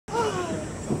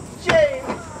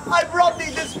I brought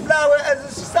thee this flower as a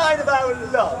sign of our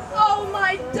love. Oh,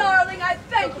 my darling, I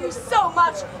thank you so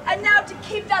much. And now to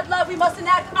keep that love, we must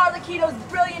enact Arlecchino's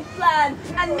brilliant plan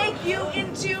and make you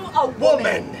into a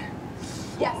woman.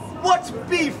 Yes. What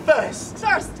be first?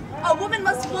 First, a woman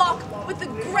must walk with the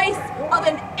grace of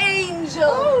an angel.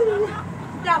 Oh.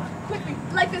 Now, quickly,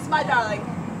 like this, my darling.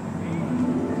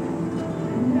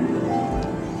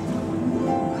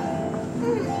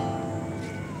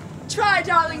 Try,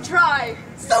 darling, try.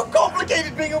 So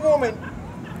complicated being a woman.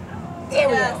 There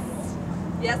we go.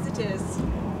 Yes, it is.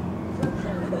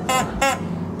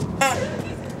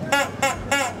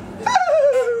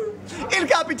 Il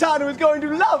Capitano is going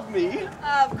to love me.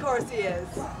 Of course he is.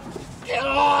 Get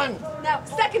on. Now,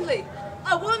 secondly,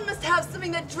 a woman must have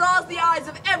something that draws the eyes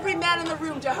of every man in the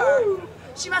room to her.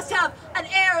 She must have an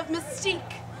air of mystique.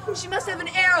 She must have an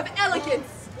air of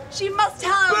elegance. She must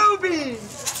have...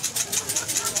 Boobies.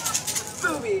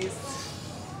 Boobies.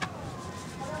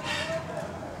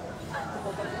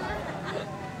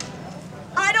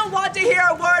 I don't want to hear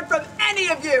a word from any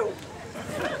of you.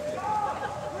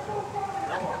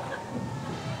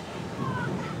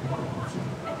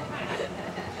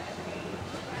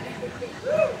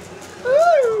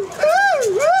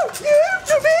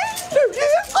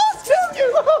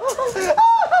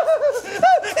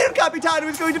 Il Capitano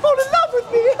is going to fall in love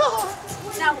with me.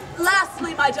 Now,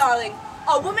 lastly, my darling,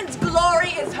 a woman's glory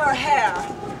is her hair.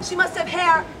 She must have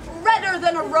hair redder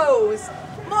than a rose,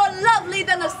 more lovely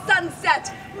than a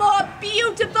sunset, more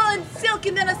beautiful and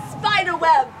silken than a spider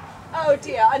web. Oh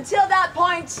dear, until that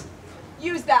point,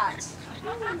 use that.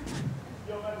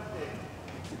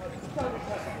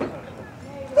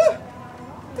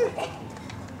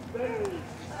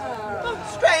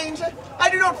 Strange. I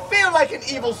do not feel like an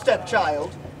evil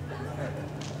stepchild.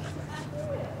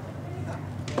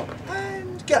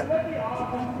 And go.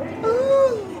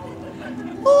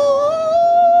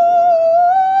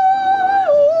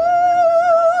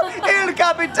 Il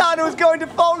Capitano is going to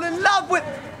fall in love with...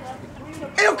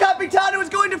 Il Capitano is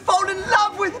going to fall in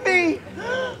love with me.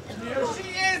 Here she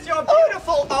is, your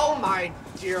beautiful... Oh, my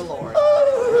dear Lord.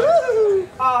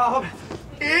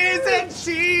 Isn't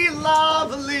she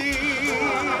lovely?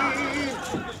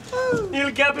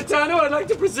 Il Capitano, I'd like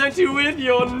to present you with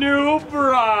your new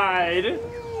bride.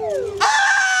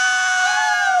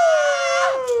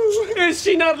 Is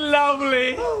she not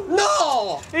lovely?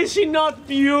 No! Is she not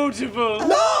beautiful?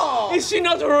 No! Is she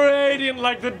not radiant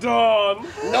like the dawn?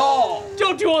 No!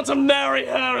 Don't you want to marry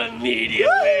her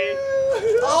immediately?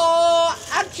 Oh,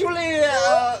 actually,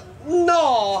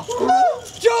 no.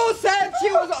 Joe said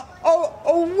she was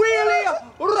a really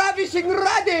ravishing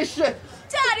radish.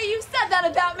 Daddy, you said that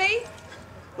about me.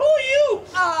 Who are you?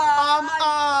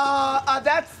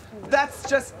 That's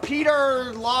just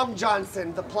Peter Long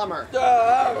Johnson, the plumber.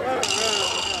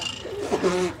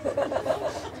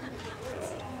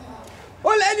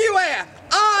 Well, anyway,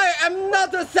 I am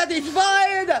not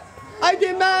satisfied. I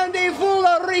demand a full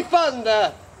refund.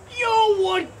 You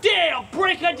would dare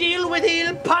break a deal with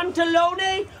Il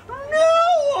Pantalone?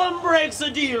 No one breaks a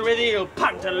deal with Il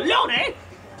Pantalone.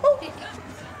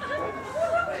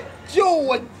 You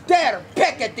would dare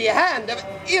peck at the hand of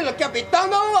Il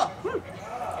Capitano?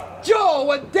 You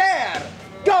would dare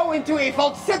go into a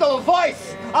falsetto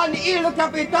voice on Il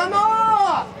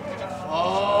Capitano?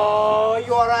 Oh,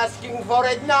 you are asking for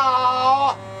it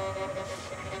now.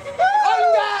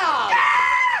 On down!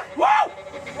 Whoa!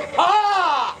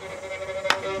 Ah!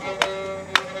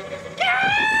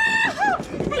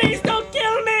 Please don't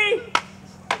kill me!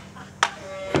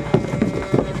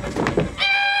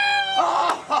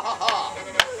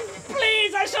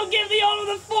 Please, I shall give thee all of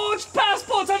the forged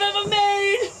passports I've ever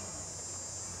made!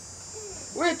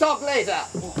 We'll talk later.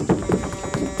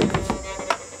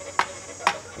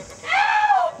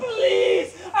 Ow,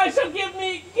 please! I shall give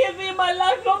thee my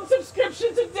lifelong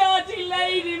subscription to Dirty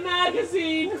Lady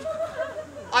magazine!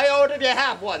 I already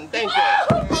have one, thank you.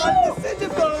 No,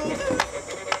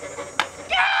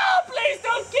 please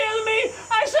don't kill me!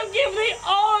 I shall give thee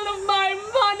all of my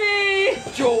money!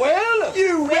 You will?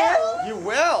 You will? You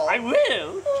will? I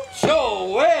will?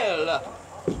 You will!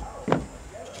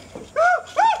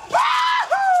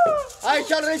 I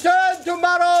shall return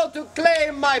tomorrow to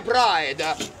claim my bride.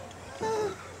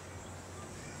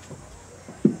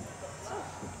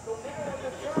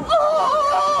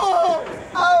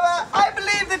 I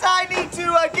believe that I need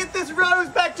to get this rose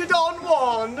back to Don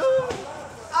Juan.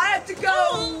 I have to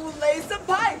go lay some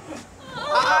pipe.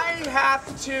 I have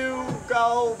to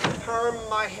go perm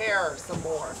my hair some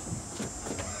more.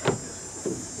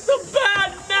 The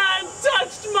bad man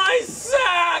touched my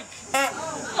sack!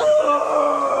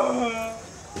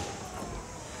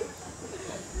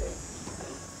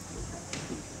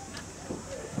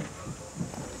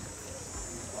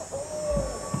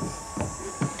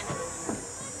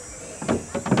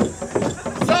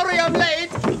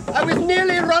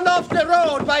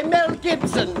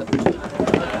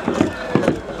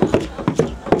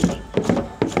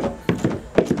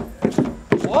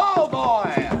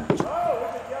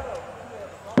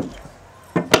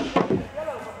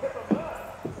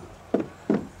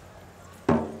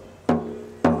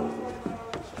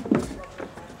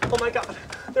 Oh my God.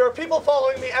 There are people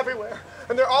following me everywhere,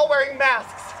 and they're all wearing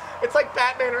masks. It's like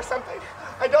Batman or something.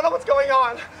 I don't know what's going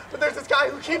on, but there's this guy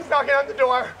who keeps knocking on the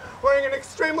door, wearing an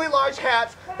extremely large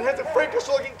hat and has a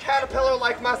freakish-looking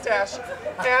caterpillar-like mustache.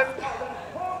 And...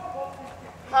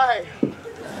 Hi.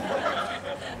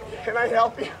 Can I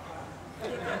help you?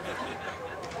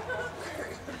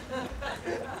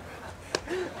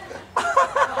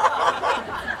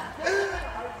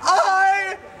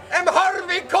 I am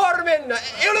Harvey Corman,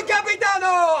 Il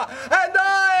Capitano, and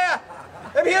I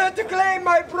am here to claim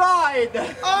my bride.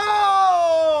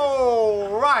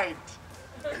 Oh, right.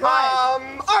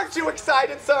 Aren't you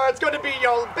excited, sir? It's going to be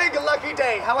your big lucky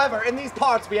day. However, in these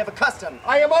parts, we have a custom.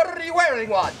 I am already wearing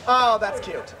one. Oh, that's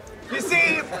cute. You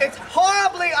see, it's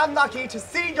horribly unlucky to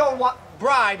see your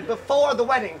bride before the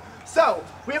wedding. So,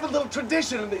 we have a little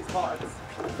tradition in these parts.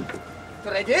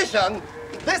 Tradition?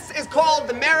 This is called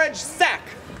the marriage sack.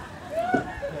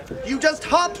 You just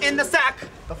hop in the sack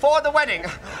before the wedding,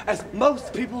 as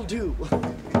most people do.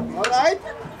 All right.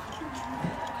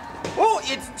 Oh,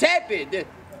 it's tepid.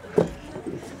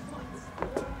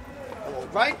 All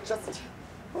right, just...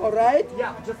 All right.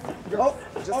 Yeah, just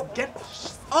get...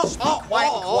 Quiet.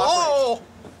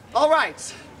 All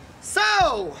right,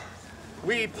 so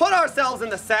we put ourselves in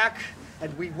the sack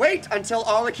and we wait until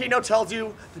Arlecchino tells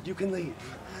you that you can leave.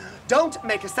 Don't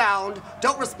make a sound,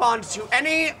 don't respond to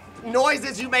any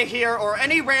noises you may hear or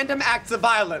any random acts of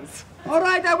violence. All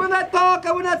right, I will not talk,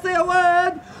 I will not say a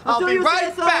word. I'll be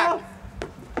right back.